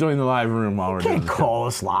can't join the live room while we're doing Can't this. call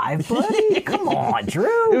us live, buddy. Come on,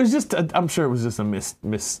 Drew. It was just, I'm sure it was just a miss.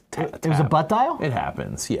 It was a butt dial? It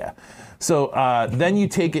happens, yeah. So then you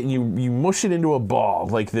take it and you mush it into a ball,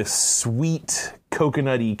 like this sweet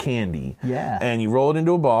coconutty candy. Yeah. And you roll it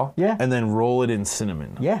into a ball. Yeah. And then roll it in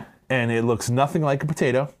cinnamon. Yeah. And it looks nothing like a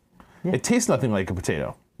potato. Yeah. It tastes nothing like a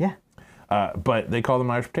potato. Yeah. But they call them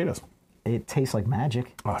Irish potatoes. It tastes like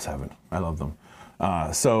magic. Oh, it's heaven. I love them.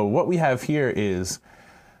 So what we have here is,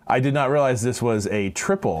 I did not realize this was a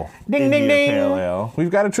triple Ding, India ding, ding. Pale Ale. We've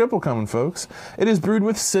got a triple coming, folks. It is brewed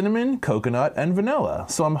with cinnamon, coconut, and vanilla.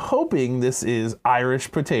 So I'm hoping this is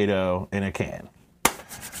Irish potato in a can.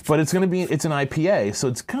 But it's an IPA, so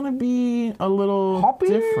it's gonna be a little Hoppy.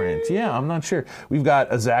 different. Yeah, I'm not sure. We've got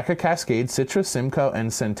Azaka Cascade, Citra, Simcoe,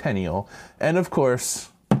 and Centennial, and of course,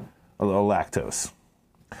 a little lactose.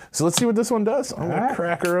 So let's see what this one does. I'm gonna right.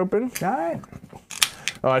 crack her open. All right.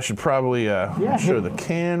 Oh, I should probably show the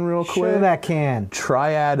can real quick. Show that can.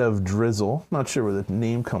 Triad of Drizzle. Not sure where the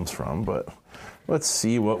name comes from, but let's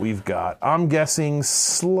see what we've got. I'm guessing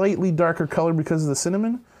slightly darker color because of the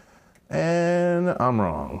cinnamon, and I'm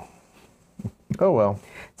wrong. Oh well.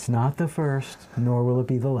 It's not the first, nor will it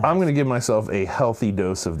be the last. I'm going to give myself a healthy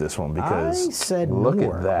dose of this one because I said look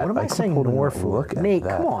nor. at that. What am I saying hold on, nor for? Look at Nate,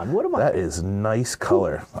 that. come on. What am I? That is nice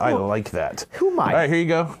color. I like that. Who am I? All right, here you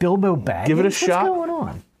go. Bilbo Baggins? Give it a What's shot. What's going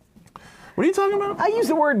on? What are you talking about? I use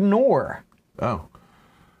the word nor. Oh.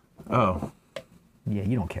 Yeah,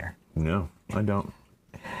 you don't care. No, I don't.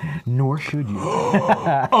 Nor should you.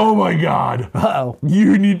 Oh my God! Uh-oh.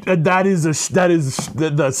 You need that is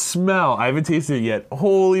the smell. I haven't tasted it yet.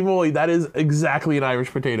 Holy moly! That is exactly an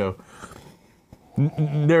Irish potato.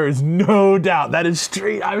 There is no doubt that is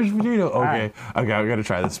straight Irish potato. Okay, okay, I gotta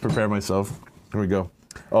try this. Prepare myself. Here we go.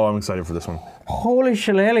 Oh, I'm excited for this one. Holy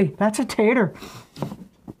shillelagh, that's a tater.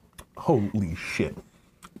 Holy shit!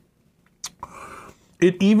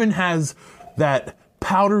 It even has that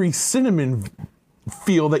powdery cinnamon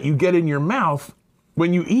feel that you get in your mouth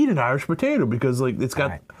when you eat an Irish potato, because like it's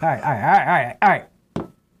got. All right.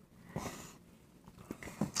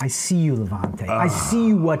 I see you, Levante. I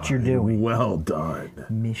see what you're doing. Well done.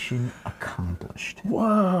 Mission accomplished.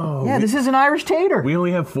 Whoa. Yeah, this is an Irish tater. We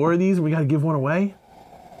only have 4 of these. We got to give one away.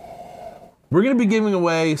 We're going to be giving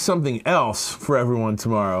away something else for everyone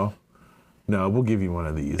tomorrow. No, we'll give you one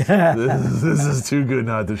of these. This is too good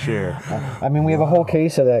not to share. I mean, we have a whole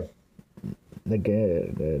case of that.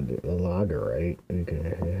 The lager, right?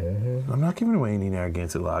 Okay. I'm not giving away any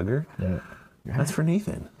Narragansett lager. Yeah. That's for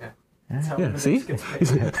Nathan. Yeah, See?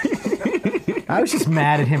 I was just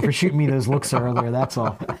mad at him for shooting me those looks earlier, that's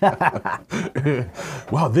all.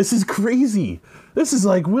 Wow, this is crazy. This is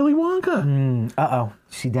like Willy Wonka. Uh-oh.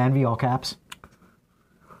 See Danby, all caps?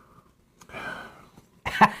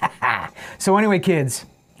 So anyway, kids,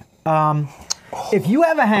 if you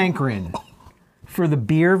have a hankering for the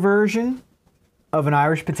beer version of an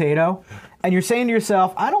Irish potato, and you're saying to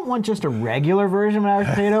yourself, I don't want just a regular version of an Irish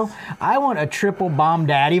potato, I want a triple bomb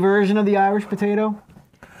daddy version of the Irish potato,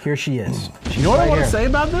 here she is. You know what I want to here. say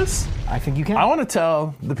about this? I think you can. I want to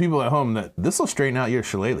tell the people at home that this will straighten out your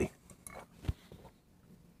shillelagh.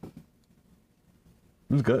 It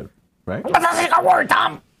was good, right? That's a secret word,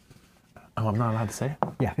 Tom! Oh, I'm not allowed to say it?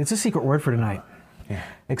 Yeah, it's a secret word for tonight. Yeah.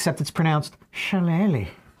 Except it's pronounced shillelagh.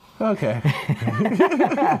 Okay.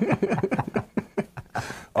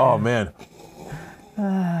 Oh, man.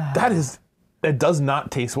 That does not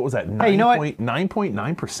taste, what was that, Hey, you know what?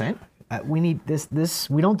 9.9%? We need this.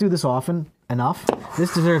 We don't do this often enough.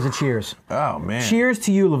 This deserves a cheers. Oh, man. Cheers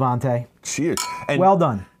to you, Levante. Cheers. And Well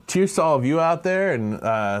done. cheers to all of you out there, and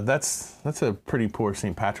that's a pretty poor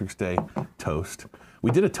St. Patrick's Day toast. We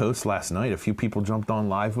did a toast last night. A few people jumped on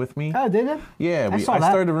live with me. Oh, did it? Yeah, I I saw that.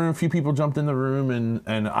 started the room. A few people jumped in the room,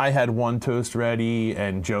 and I had one toast ready,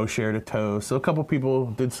 and Joe shared a toast. So a couple people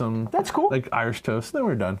did some. That's cool. Like Irish toast. Then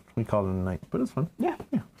we're done. We called it a night, but it's fun. Yeah.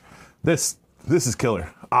 This is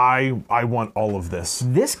killer. I want all of this.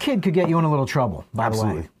 This kid could get you in a little trouble, by the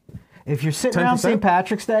Absolutely. way. If you're sitting around 10%? St.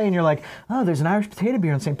 Patrick's Day and you're like, oh, there's an Irish potato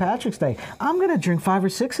beer on St. Patrick's Day, I'm going to drink 5 or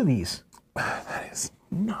 6 of these. That is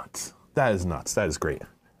nuts. That is nuts. That is great.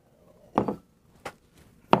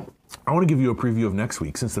 I want to give you a preview of next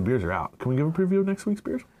week since the beers are out. Can we give a preview of next week's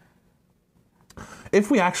beers?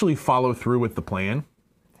 If we actually follow through with the plan.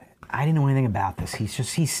 I didn't know anything about this. He's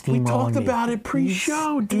steamrolling We talked me. about it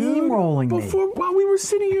pre-show, He's dude. steamrolling me. While we were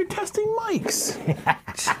sitting here testing mics.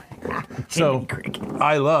 So,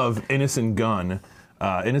 I love Innocent Gun.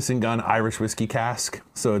 Innocent Gun Irish whiskey cask.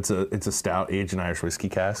 So it's a stout aged in Irish whiskey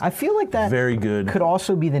cask. I feel like that Very good. could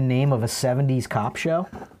also be the name of a 70s cop show.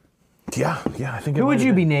 Yeah, I think. Who would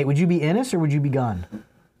you be, Nate? Would you be Innis or would you be Gunn?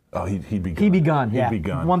 Oh, he'd be Gun. He'd be Gunn, yeah. He'd be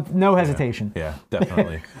Gun. No hesitation. Yeah,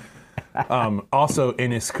 definitely. Also,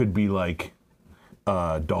 Innis could be like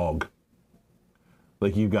dog.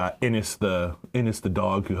 Like you got Innis the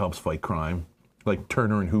dog who helps fight crime, like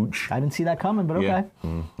Turner and Hooch. I didn't see that coming, but okay.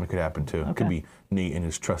 Yeah, that could happen too. It could Okay. be Nate and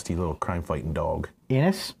his trusty little crime fighting dog,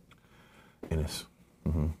 Innis? Innis.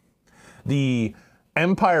 The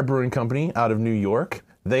Empire Brewing Company out of New York.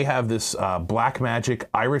 They have this Black Magic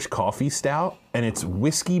Irish coffee stout, and it's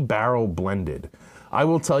whiskey barrel blended. I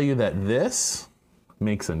will tell you that this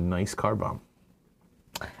makes a nice car bomb.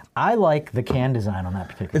 I like the can design on that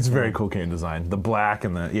particular. It's very cool can design. The black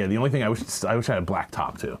and the only thing I wish I had a black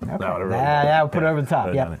top too. Okay. That would've really Yeah, we'll put it over the top.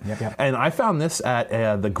 would've done Yep, it. yep. And I found this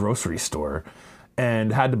at the grocery store,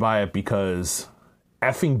 and had to buy it because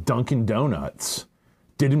effing Dunkin' Donuts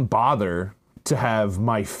didn't bother to have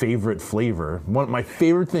my favorite flavor. My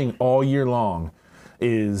favorite thing all year long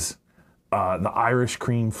is the Irish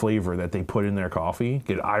cream flavor that they put in their coffee.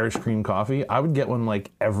 Get Irish cream coffee. I would get one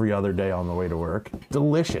like every other day on the way to work.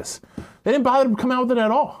 Delicious. They didn't bother to come out with it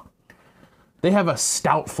at all. They have a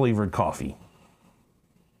stout flavored coffee,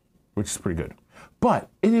 which is pretty good. But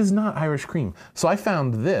it is not Irish cream. So I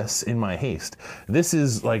found this in my haste. This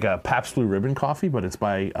is like a Pabst Blue Ribbon coffee, but it's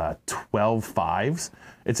by 12 Fives.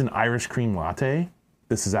 It's an Irish cream latte.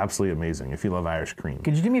 This is absolutely amazing if you love Irish cream.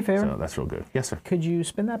 Could you do me a favor? So that's real good. Yes, sir. Could you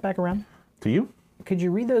spin that back around? To you? Could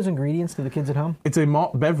you read those ingredients to the kids at home? It's a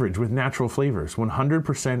malt beverage with natural flavors,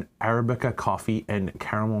 100% Arabica coffee and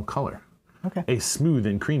caramel color. Okay. A smooth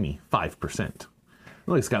and creamy 5%.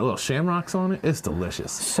 Look, it's got little shamrocks on it. It's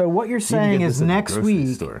delicious. So what you're can saying get is this at the next grocery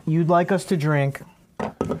week store. you'd like us to drink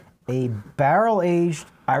a barrel-aged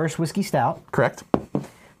Irish whiskey stout, Correct.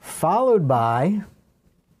 followed by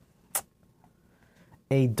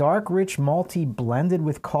a dark, rich malty blended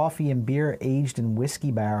with coffee and beer aged in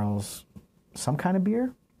whiskey barrels. Some kind of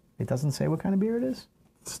beer? It doesn't say what kind of beer it is.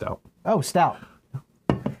 Stout. Oh, stout.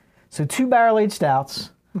 So 2 barrel-aged stouts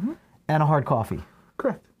and a hard coffee.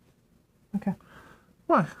 Correct. Okay.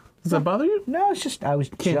 Why? Does that bother you? No, it's just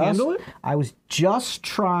handle it? I was just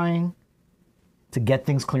trying to get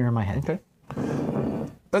things clear in my head. Okay.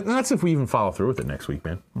 That's if we even follow through with it next week,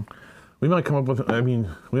 man. We might come up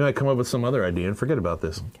with some other idea and forget about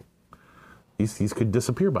this. These could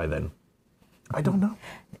disappear by then. I don't know.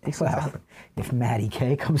 Well, if Matty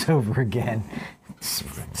K comes over again,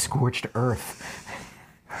 scorched earth.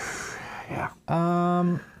 Yeah.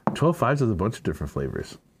 12 Fives has a bunch of different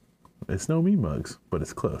flavors. It's no mean mugs, but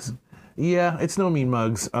it's close. Yeah, it's no mean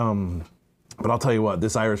mugs. But I'll tell you what,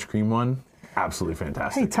 this Irish cream one, absolutely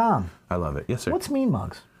fantastic. Hey, Tom. I love it. Yes, sir. What's Mean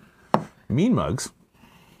Mugs? Mean Mugs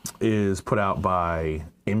is put out by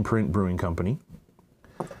Imprint Brewing Company.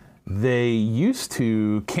 They used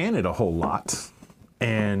to can it a whole lot,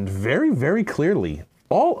 and very, very clearly,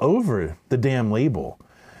 all over the damn label,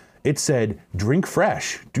 it said, drink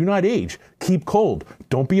fresh, do not age, keep cold,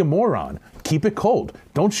 don't be a moron, keep it cold,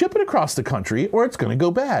 don't ship it across the country or it's gonna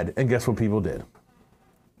go bad. And guess what people did?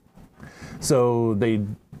 So they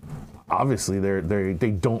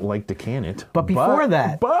don't like to can it. But before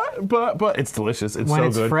that, but it's delicious. It's when so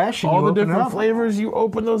it's good. fresh and all you the open it different up. flavors, you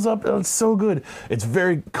open those up. It's so good. It's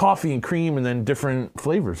very coffee and cream, and then different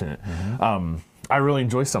flavors in it. I really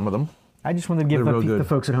enjoy some of them. I just wanted to give They're real the good.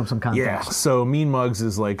 folks at home some Yeah. context. So Mean Mugs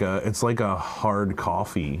is like a hard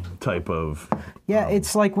coffee type of. Yeah,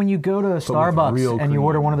 it's like when you go to Starbucks real and you cream.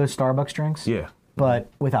 order one of those Starbucks drinks. Yeah. But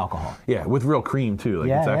with alcohol. Yeah, with real cream too. Like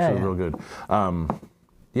Yeah, it's actually yeah. real good.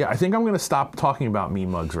 Yeah, I think I'm gonna stop talking about Mean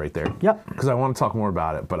Mugs right there. Yep. Because I want to talk more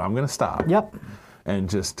about it, but I'm gonna stop. Yep. And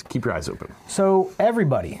just keep your eyes open. So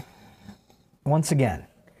everybody, once again,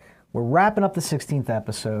 we're wrapping up the 16th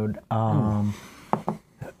episode.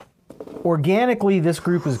 Organically, this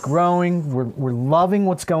group is growing. We're loving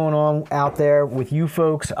what's going on out there with you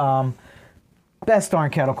folks. Best darn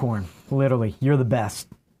kettle corn, literally. You're the best.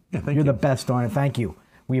 Yeah, thank You're you. the best darn it. Thank you.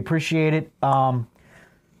 We appreciate it.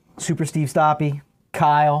 Super Steve Stoppy,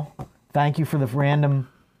 Kyle, thank you for the random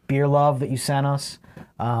beer love that you sent us.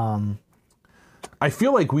 I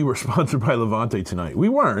feel like we were sponsored by Levante tonight. We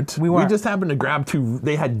weren't. We weren't. We just happened to grab two.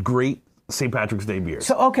 They had great St. Patrick's Day beers.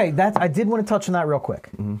 So, okay, I did want to touch on that real quick.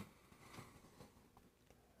 Mm-hmm.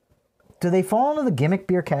 Do they fall into the gimmick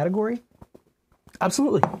beer category?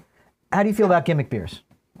 Absolutely. How do you feel about gimmick beers?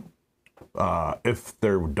 If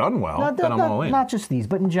they're done well, then I'm all in. Not just these,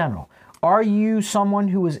 but in general. Are you someone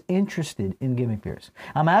who is interested in gimmick beers?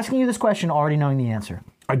 I'm asking you this question already knowing the answer.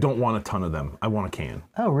 I don't want a ton of them. I want a can.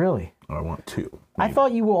 Oh, really? Or I want two. I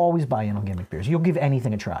thought you will always buy in on gimmick beers. You'll give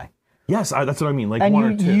anything a try. Yes, that's what I mean. Like And one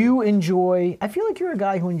or two. you enjoy, I feel like you're a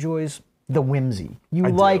guy who enjoys the whimsy. You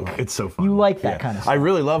I do. like, It's so fun. You like that Yeah. kind of I stuff.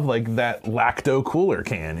 really love like that lacto cooler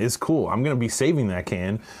can is cool. I'm gonna be saving that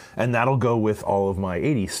can, and that'll go with all of my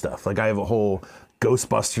 '80s stuff. Like I have a whole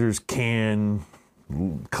Ghostbusters can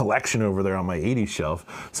collection over there on my '80s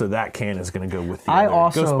shelf, so that can is gonna go with the I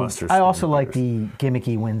other Ghostbusters. also like the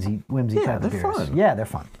gimmicky whimsy Yeah, type of they're beers. fun. Yeah, they're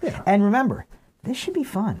fun. Yeah. And remember, this should be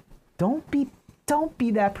fun. Don't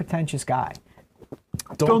be that pretentious guy.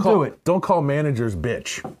 Don't do it. Don't call managers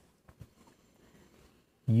bitch.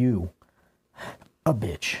 You, a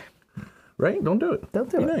bitch. Right? Don't do it. Don't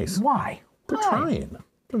do Be it. nice. Why? They're Why? trying.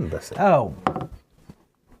 They're the best. Oh,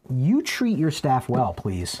 you treat your staff well,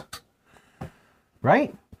 please.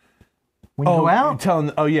 Right? When you go you're out,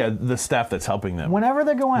 telling. Oh yeah, the staff that's helping them. whenever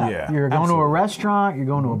they go out, Yeah, you're going to a absolutely. restaurant, you're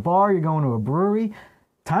going to a bar, you're going to a brewery.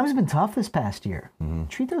 Time's been tough this past year. Mm-hmm.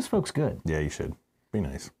 Treat those folks good, Yeah, you should. Be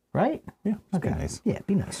nice. right? Yeah. Just Be nice. Yeah,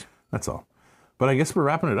 be nice. That's all. But I guess we're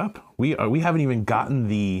wrapping it up. We haven't even gotten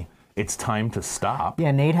the it's time to stop.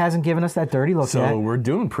 Yeah, Nate hasn't given us that dirty look So yet. we're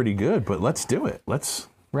doing pretty good, but let's do it.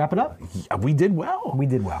 Wrap it up. We did well. We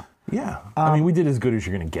did well. Yeah. I mean, we did as good as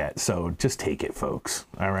you're going to get. So just take it, folks.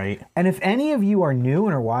 All right. And if any of you are new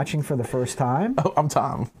and are watching for the first time, Oh, I'm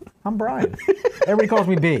Tom. I'm Brian. Everybody calls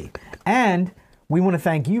me B. And we want to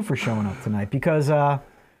thank you for showing up tonight because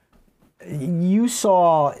You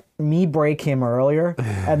saw me break him earlier,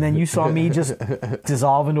 and then you saw me just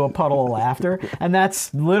dissolve into a puddle of laughter. And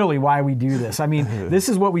that's literally why we do this. I mean, this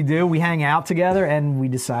is what we do. We hang out together, and we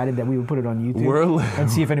decided that we would put it on YouTube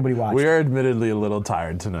and see if anybody watched. We are admittedly a little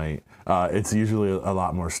tired tonight. It's usually a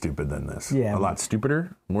lot more stupid than this. Yeah. A lot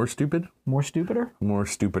stupider? More stupid? More stupider? More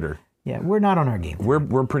stupider. Yeah, we're not on our game.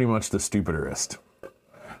 We're pretty much the stupiderest.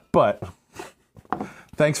 But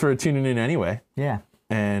thanks for tuning in anyway. Yeah.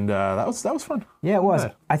 And that was fun. Yeah, it was.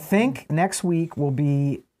 Yeah. I think next week will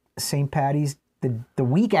be St. Patty's, the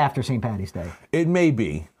week after St. Patty's Day. It may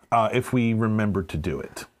be, if we remember to do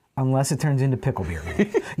it. Unless it turns into pickle beer.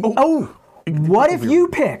 What if you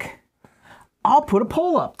pick? I'll put a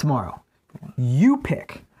poll up tomorrow. You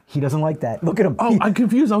pick. He doesn't like that. Look at him. Oh, I'm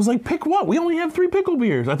confused. I was like, pick what? We only have 3 pickle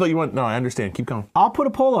beers. I thought you went, no, I understand. Keep going. I'll put a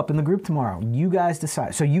poll up in the group tomorrow. You guys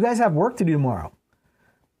decide. So you guys have work to do tomorrow.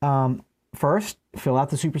 First, fill out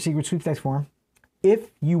the super secret sweepstakes form.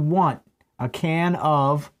 If you want a can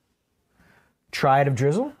of Triad of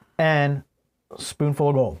Drizzle and a spoonful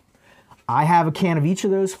of gold. I have a can of each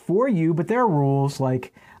of those for you, but there are rules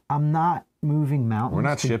like I'm not moving mountains. We're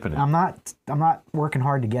not shipping it. I'm not working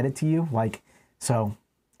hard to get it to you. So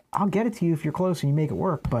I'll get it to you if you're close and you make it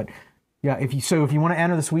work. But yeah, if you want to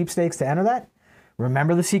enter the sweepstakes to enter that,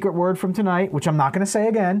 remember the secret word from tonight, which I'm not going to say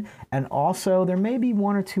again. And also, there may be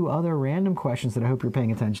 1 or 2 other random questions that I hope you're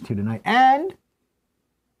paying attention to tonight. And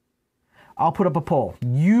I'll put up a poll.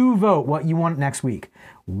 You vote what you want next week.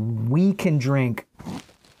 We can drink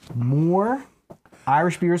more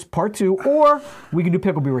Irish beers part 2, or we can do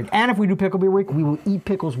pickle beer week. And if we do pickle beer week, we will eat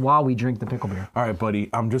pickles while we drink the pickle beer. All right, buddy.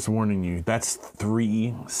 I'm just warning you. That's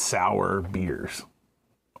 3 sour beers.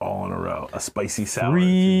 All in a row. A spicy sour.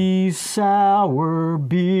 3 sour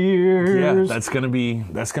beers. Yeah, that's gonna be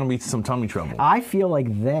some tummy trouble. I feel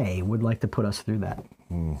like they would like to put us through that.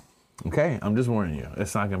 Okay, I'm just warning you.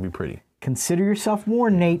 It's not gonna be pretty. Consider yourself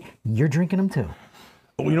warned, Nate. You're drinking them too.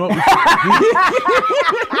 Oh, you know what?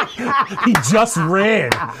 He just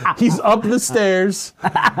ran. He's up the stairs,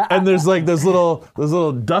 and there's like those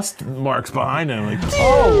little dust marks behind him. Like, he's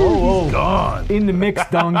gone. In the mix,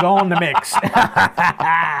 done, gone the mix.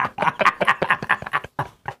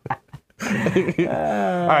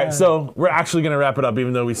 All right, so we're actually going to wrap it up,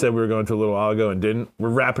 even though we said we were going to a little while ago and didn't. We're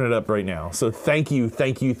wrapping it up right now. So thank you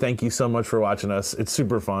so much for watching us. It's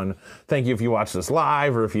super fun. Thank you if you watched us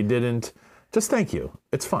live or if you didn't. Just thank you.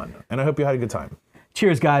 It's fun, and I hope you had a good time.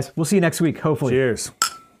 Cheers, guys. We'll see you next week, hopefully. Cheers.